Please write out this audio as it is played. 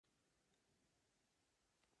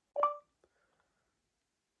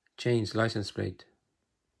Change license plate.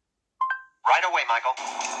 Right away, Michael.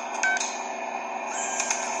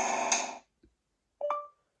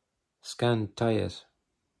 Scan tires.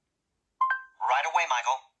 Right away,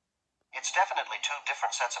 Michael. It's definitely two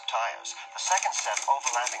different sets of tires. The second set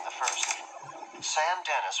overlapping the first. Sam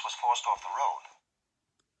Dennis was forced off the road.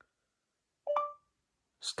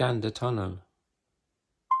 Scan the tunnel.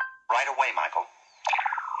 Right away, Michael.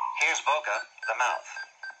 Here's Boca, the mouth.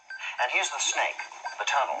 And here's the snake, the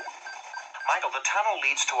tunnel. Michael, the tunnel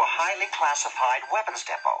leads to a highly classified weapons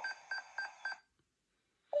depot.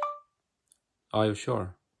 Are you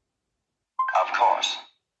sure? Of course.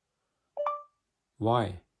 Why?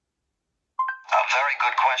 A very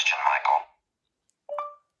good question, Michael.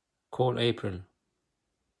 Call April.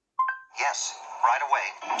 Yes, right away.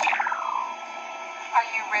 Are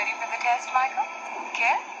you ready for the test, Michael?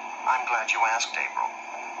 Kitt? I'm glad you asked, April.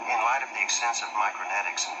 In light of the extensive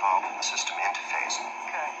micronetics involved in the system interface.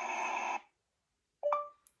 Good.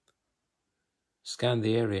 Scan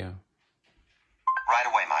the area. Right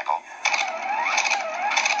away, Michael.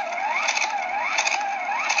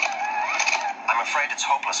 I'm afraid it's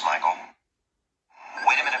hopeless, Michael.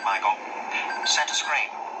 Wait a minute, Michael. Center screen.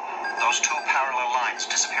 Those two parallel lines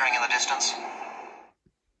disappearing in the distance.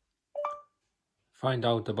 Find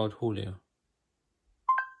out about Julio.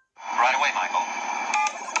 Right away, Michael.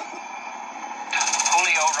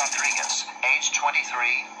 Julio Rodriguez, age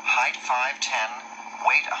 23, height 5'10",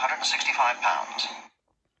 weight 165 pounds.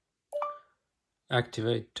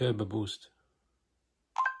 Activate turbo boost.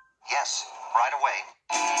 Yes, right away.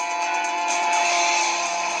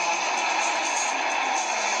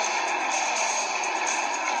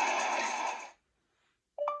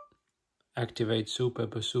 Activate super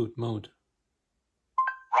pursuit mode.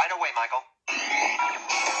 Right away, Michael.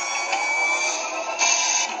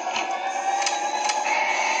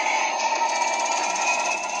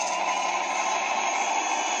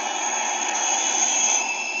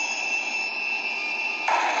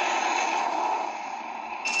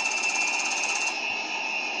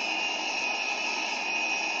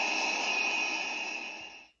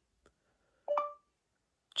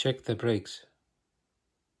 Check the brakes.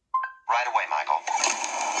 Right away, Michael.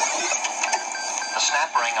 The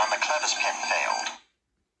snap ring on the clevis pin failed.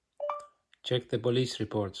 Check the police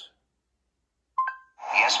reports.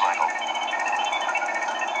 Yes, Michael.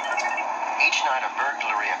 Each night a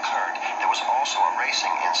burglary occurred. There was also a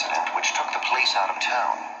racing incident which took the police out of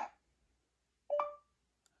town.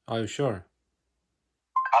 Are you sure?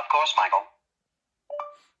 Of course, Michael.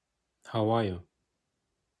 How are you?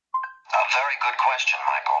 A very good question,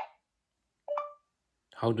 Michael.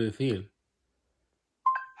 How do you feel?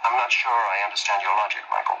 I'm not sure I understand your logic,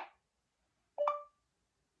 Michael.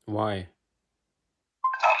 Why?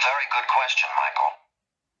 A very good question, Michael.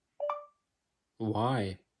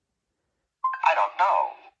 Why? I don't know.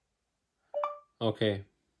 Okay.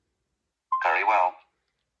 Very well.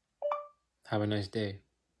 Have a nice day.